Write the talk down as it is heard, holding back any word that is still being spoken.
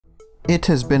It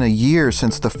has been a year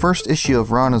since the first issue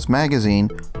of Rana's magazine,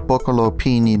 Vocaloid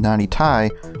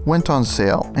VA23, went on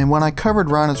sale, and when I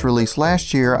covered Rana's release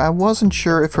last year, I wasn't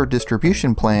sure if her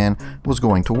distribution plan was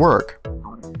going to work.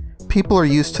 People are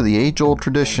used to the age-old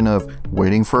tradition of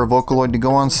waiting for a Vocaloid to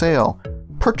go on sale,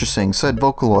 purchasing said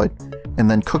Vocaloid,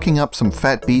 and then cooking up some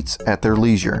fat beats at their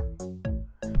leisure.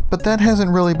 But that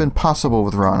hasn't really been possible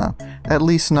with Rana, at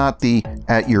least not the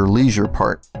at your leisure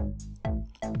part.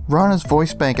 Rana's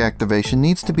voice bank activation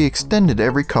needs to be extended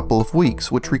every couple of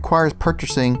weeks, which requires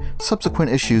purchasing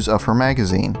subsequent issues of her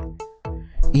magazine.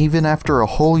 Even after a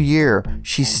whole year,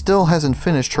 she still hasn't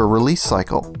finished her release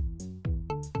cycle.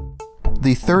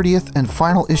 The 30th and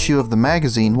final issue of the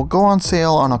magazine will go on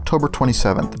sale on October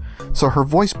 27th, so her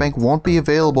voice bank won't be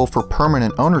available for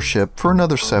permanent ownership for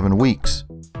another 7 weeks.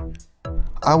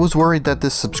 I was worried that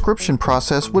this subscription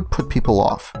process would put people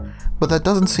off, but that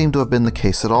doesn't seem to have been the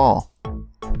case at all.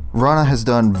 Rana has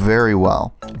done very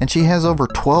well, and she has over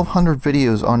 1,200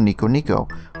 videos on Nico Nico,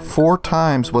 4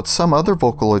 times what some other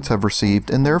Vocaloids have received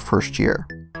in their first year.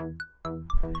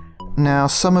 Now,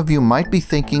 some of you might be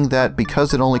thinking that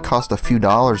because it only cost a few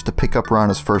dollars to pick up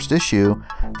Rana's first issue,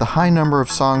 the high number of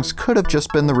songs could have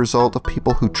just been the result of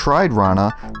people who tried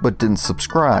Rana but didn't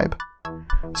subscribe.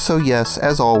 So yes,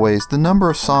 as always, the number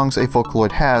of songs a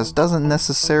Vocaloid has doesn't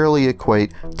necessarily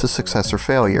equate to success or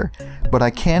failure, but I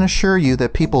can assure you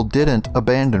that people didn't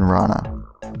abandon Rana.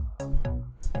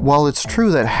 While it's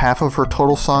true that half of her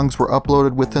total songs were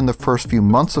uploaded within the first few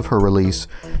months of her release,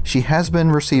 she has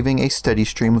been receiving a steady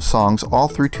stream of songs all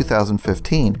through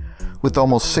 2015, with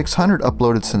almost 600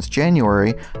 uploaded since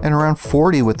January and around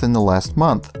 40 within the last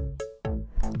month.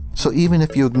 So even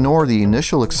if you ignore the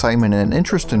initial excitement and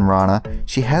interest in Rana,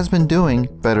 she has been doing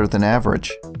better than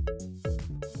average.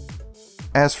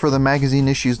 As for the magazine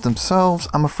issues themselves,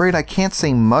 I'm afraid I can't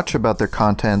say much about their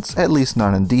contents, at least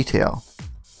not in detail.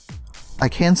 I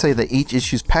can say that each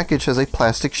issue's package has a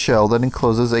plastic shell that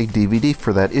encloses a DVD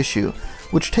for that issue,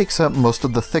 which takes up most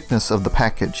of the thickness of the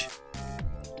package.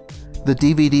 The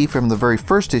DVD from the very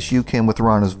first issue came with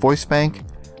Rana's voice bank,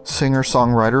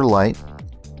 singer-songwriter Lite,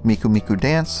 Miku Miku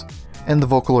Dance, and the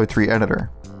Vocaloid 3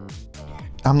 editor.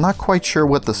 I'm not quite sure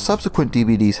what the subsequent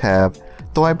DVDs have,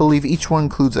 though I believe each one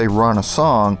includes a Rana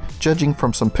song, judging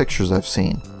from some pictures I've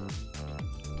seen.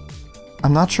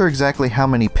 I'm not sure exactly how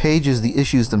many pages the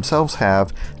issues themselves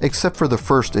have, except for the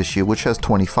first issue, which has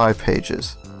 25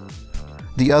 pages.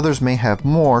 The others may have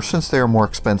more since they are more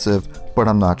expensive, but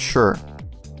I'm not sure.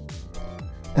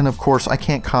 And of course, I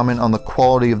can't comment on the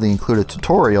quality of the included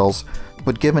tutorials,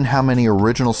 but given how many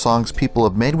original songs people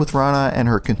have made with Rana and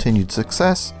her continued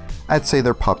success, I'd say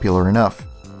they're popular enough.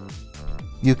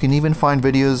 You can even find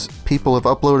videos people have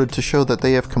uploaded to show that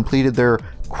they have completed their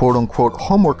quote-unquote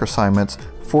homework assignments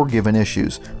for given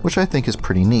issues, which I think is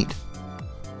pretty neat.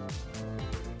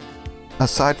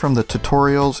 Aside from the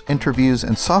tutorials, interviews,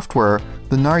 and software,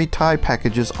 the Naritai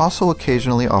packages also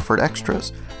occasionally offered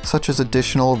extras, such as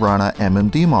additional Rana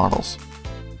MMD models.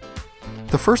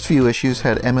 The first few issues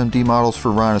had MMD models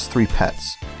for Rana's 3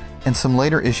 pets, and some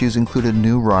later issues included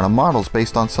new Rana models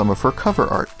based on some of her cover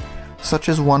art, such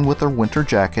as one with her winter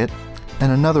jacket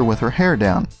and another with her hair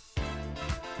down.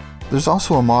 There's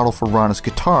also a model for Rana's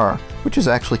guitar, which is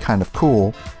actually kind of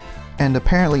cool, and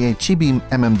apparently a Chibi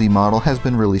MMD model has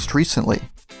been released recently.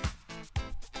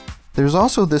 There's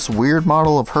also this weird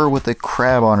model of her with a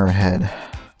crab on her head.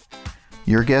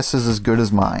 Your guess is as good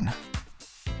as mine.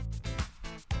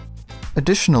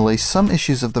 Additionally, some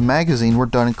issues of the magazine were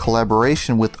done in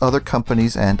collaboration with other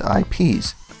companies and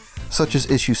IPs, such as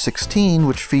issue 16,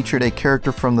 which featured a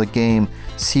character from the game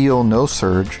Seal No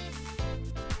Surge.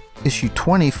 Issue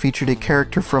 20 featured a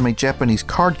character from a Japanese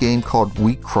card game called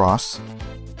Wheat Cross.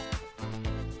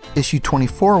 Issue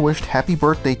 24 wished happy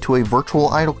birthday to a virtual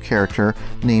idol character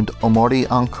named Omori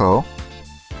Anko.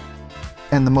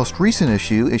 And the most recent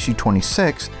issue, issue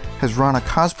 26, has Rana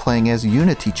cosplaying as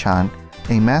Unity-chan,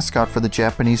 a mascot for the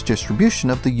Japanese distribution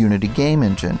of the Unity game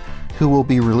engine, who will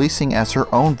be releasing as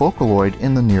her own Vocaloid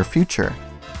in the near future.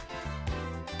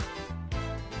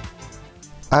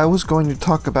 I was going to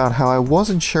talk about how I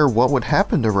wasn't sure what would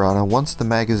happen to Rana once the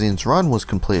magazine's run was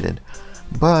completed,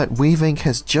 but Weave Inc.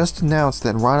 has just announced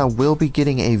that Rana will be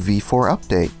getting a V4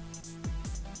 update.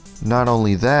 Not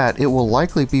only that, it will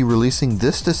likely be releasing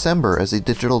this December as a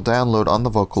digital download on the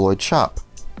Vocaloid shop.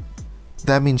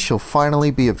 That means she'll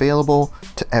finally be available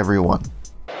to everyone.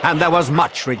 And there was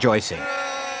much rejoicing.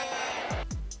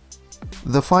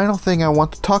 The final thing I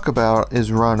want to talk about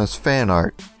is Rana's fan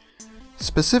art.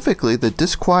 Specifically, the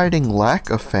disquieting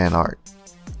lack of fan art.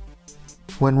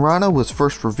 When Rana was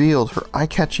first revealed, her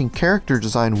eye-catching character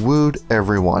design wooed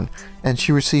everyone, and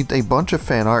she received a bunch of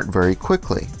fan art very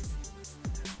quickly.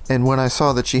 And when I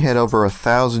saw that she had over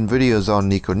 1,000 videos on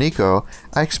Nico Nico,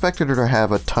 I expected her to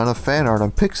have a ton of fan art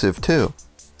on Pixiv too.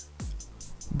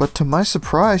 But to my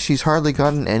surprise, she's hardly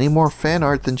gotten any more fan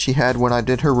art than she had when I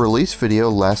did her release video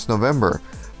last November,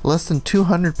 less than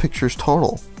 200 pictures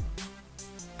total.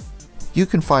 You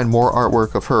can find more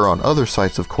artwork of her on other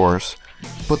sites of course,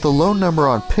 but the low number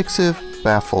on Pixiv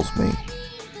baffles me.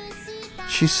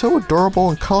 She's so adorable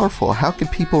and colorful, how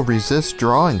could people resist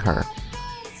drawing her?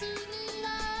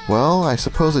 Well, I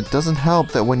suppose it doesn't help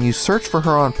that when you search for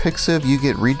her on Pixiv, you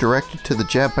get redirected to the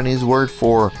Japanese word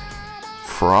for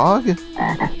frog?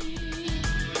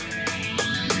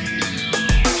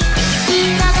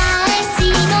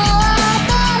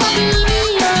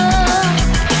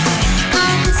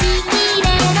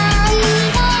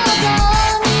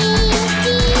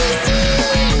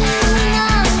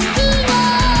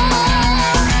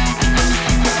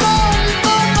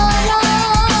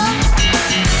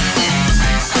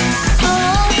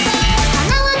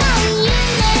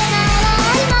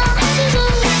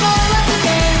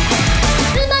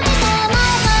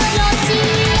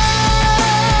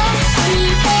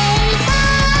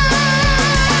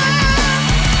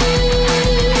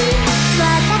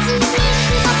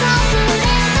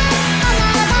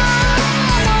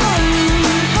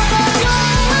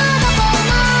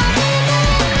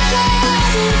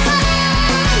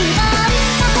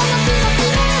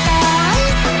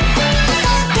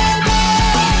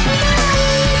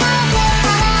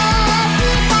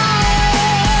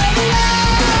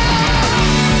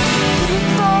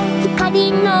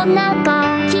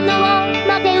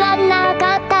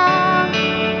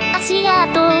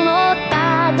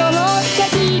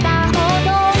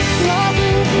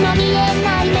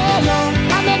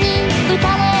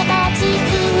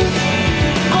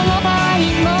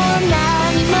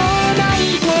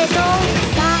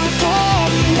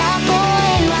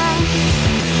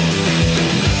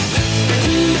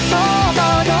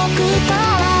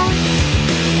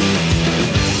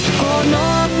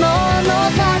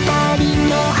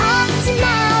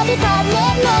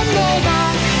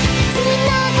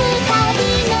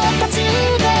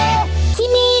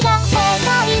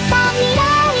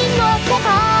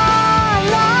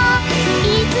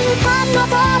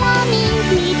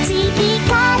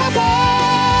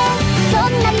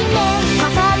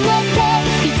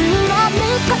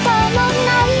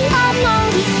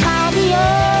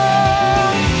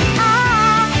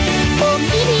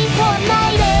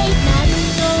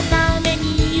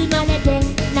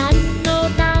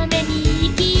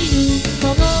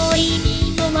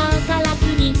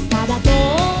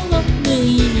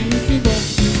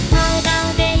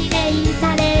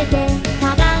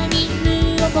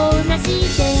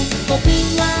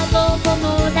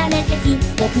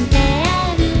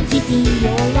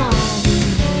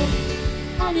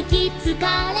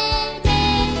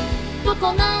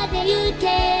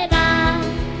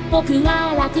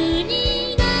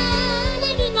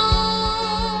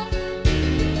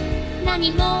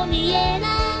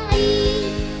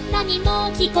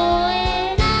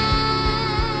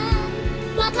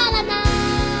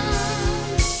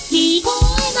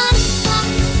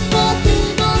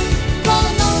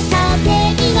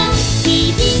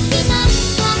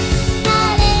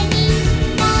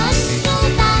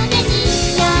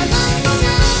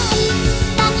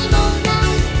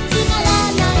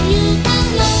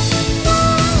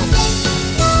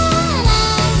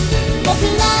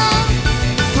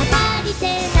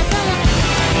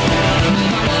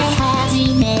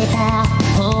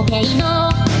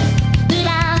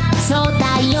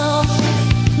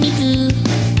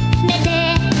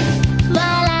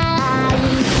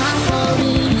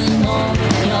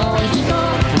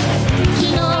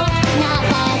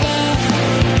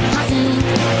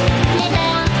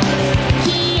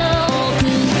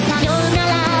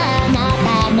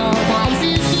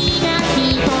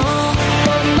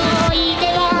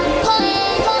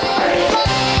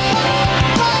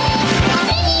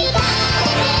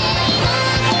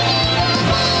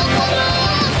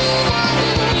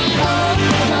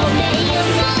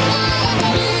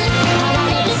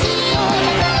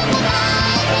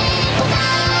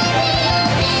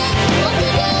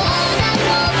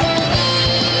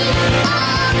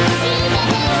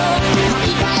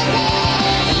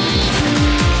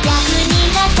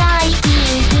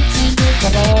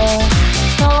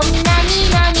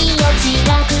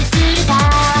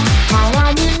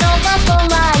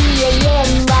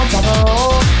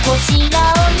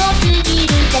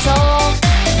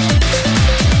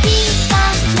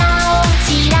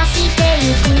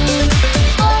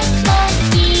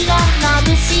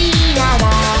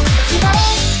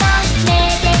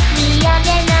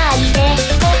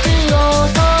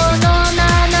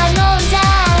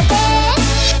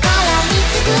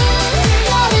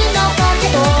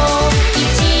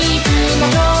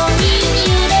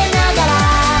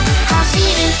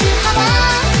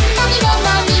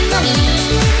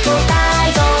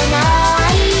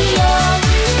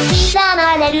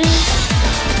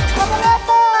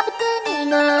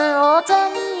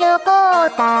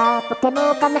 かとて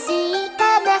も悲しい悲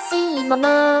しい物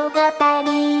語。とて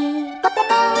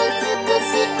も美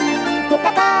しくて高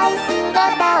い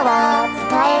姿は使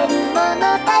える者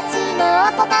たちの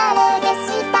憧れでし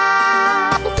た。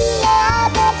生き合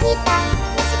ってきた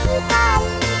召使い、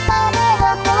それ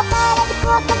を壊されるこ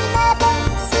とになって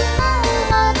しまう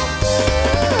のです。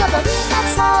踊りま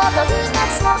しょう踊りま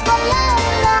しょう、今宵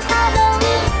はハロウィ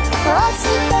ン。そうし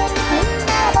てみん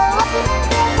なで忘れ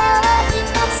て騒ぎ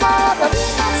ましょう。踊り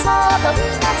ましょう踊り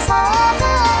ましょう、情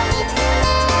につめ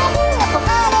る憧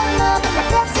れの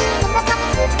中しの中に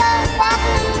潜んだ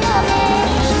のね。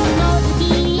の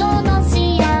月夜の調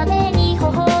べに微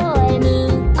笑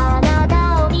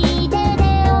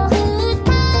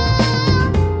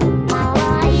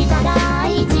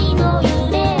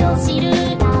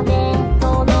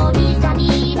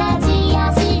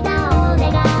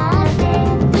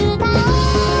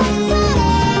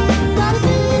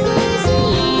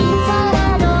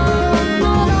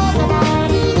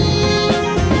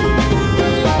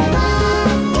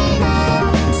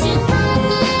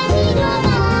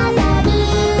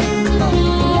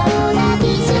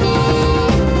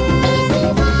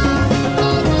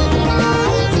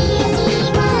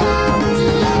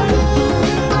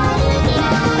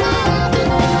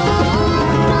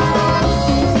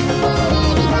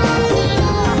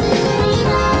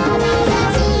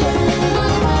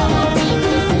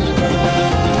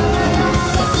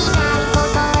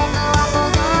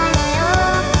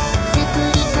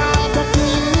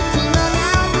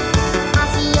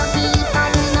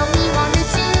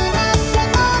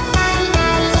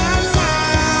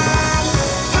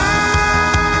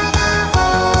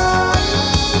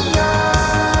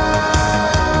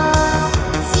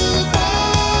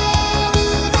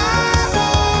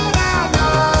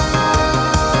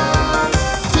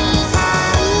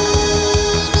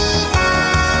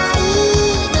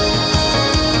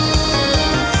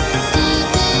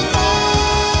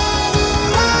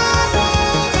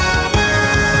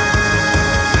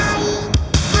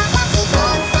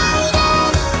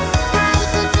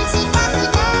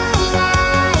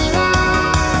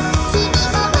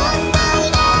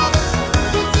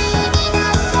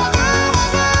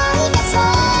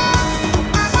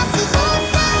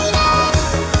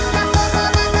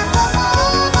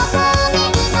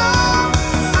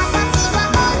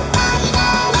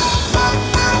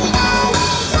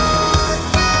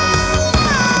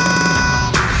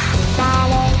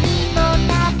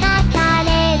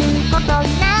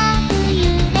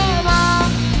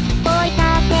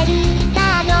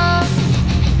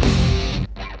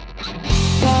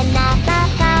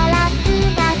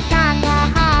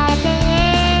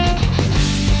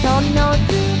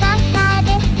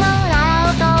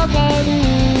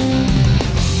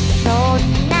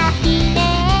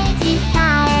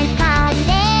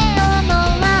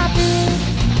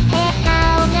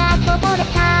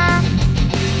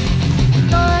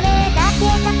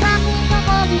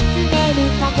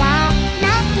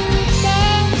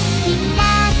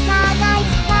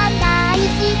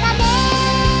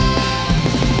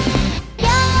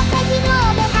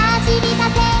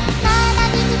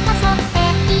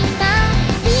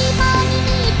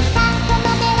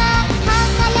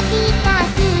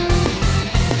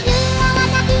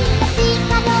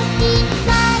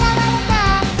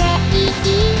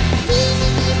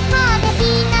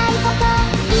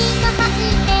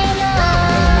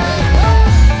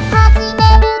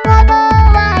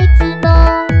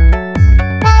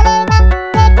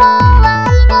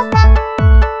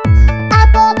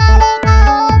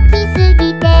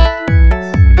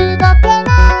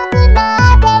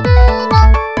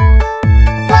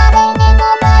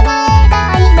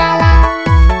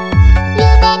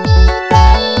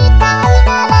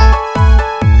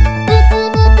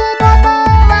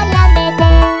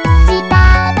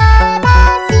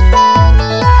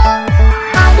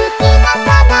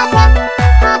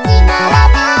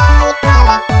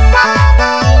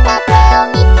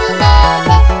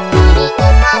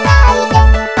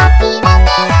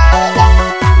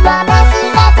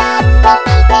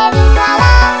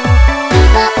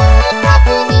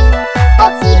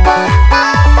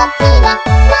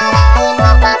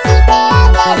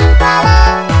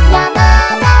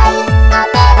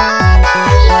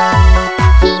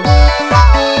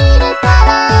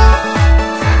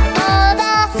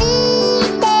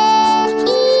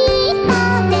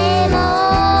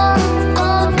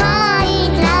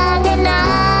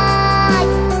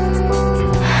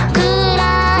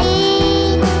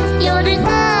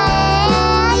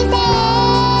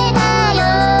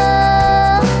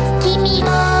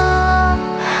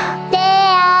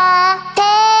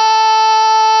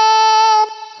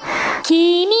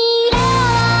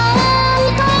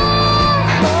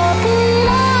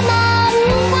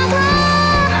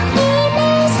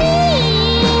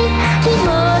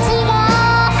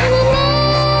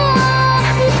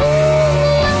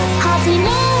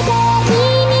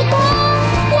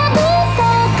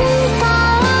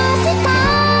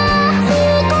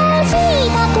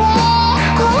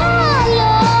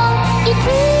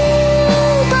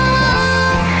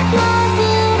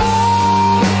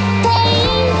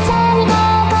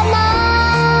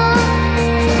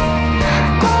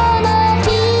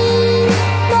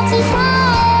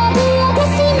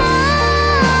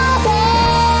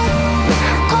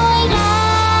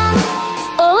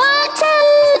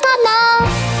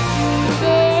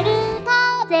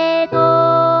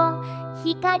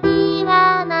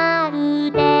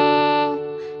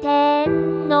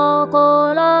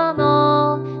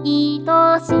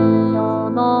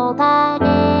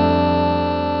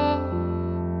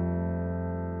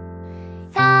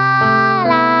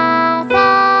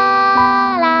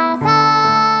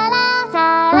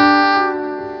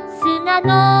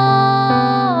の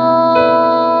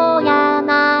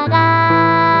山が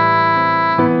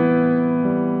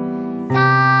さ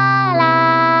ら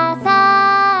さ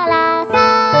らさ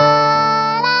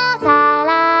らさ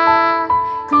ら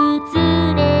崩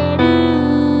れる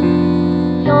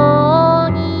よう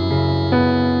に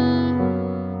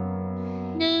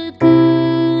ぬく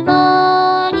も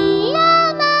り山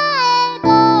へと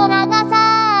流さ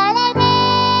れて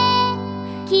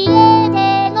消えて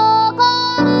残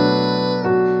る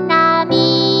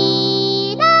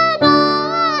涙の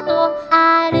跡あ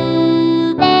る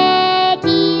べき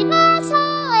場所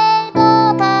へと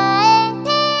帰って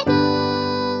く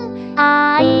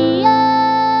愛を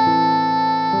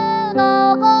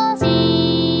残し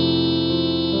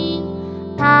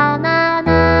たま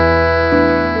ま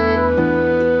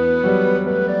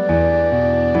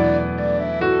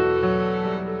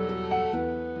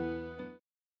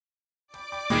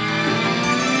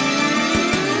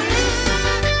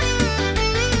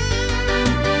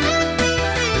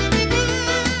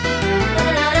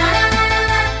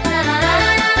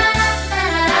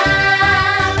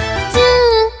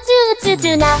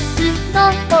夏の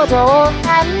お嬢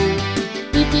さん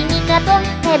ビキニがとっ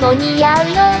ても似合う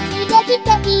よ刺激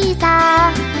的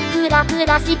さフラフ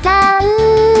ラしちゃう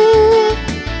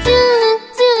ツ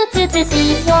ーツー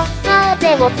しよ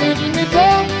風をすり抜け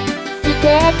スケ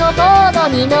ートボード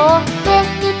に乗って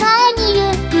迎えに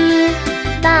行く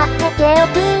待っててお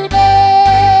くれ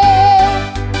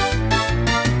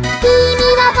君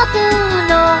は僕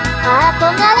の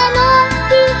憧れの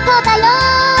人だよ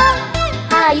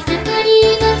アイスクリ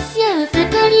ーム、シュースク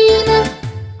リーム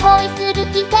恋する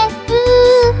季節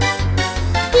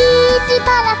ビーチパ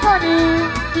ラソル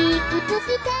低くし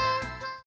て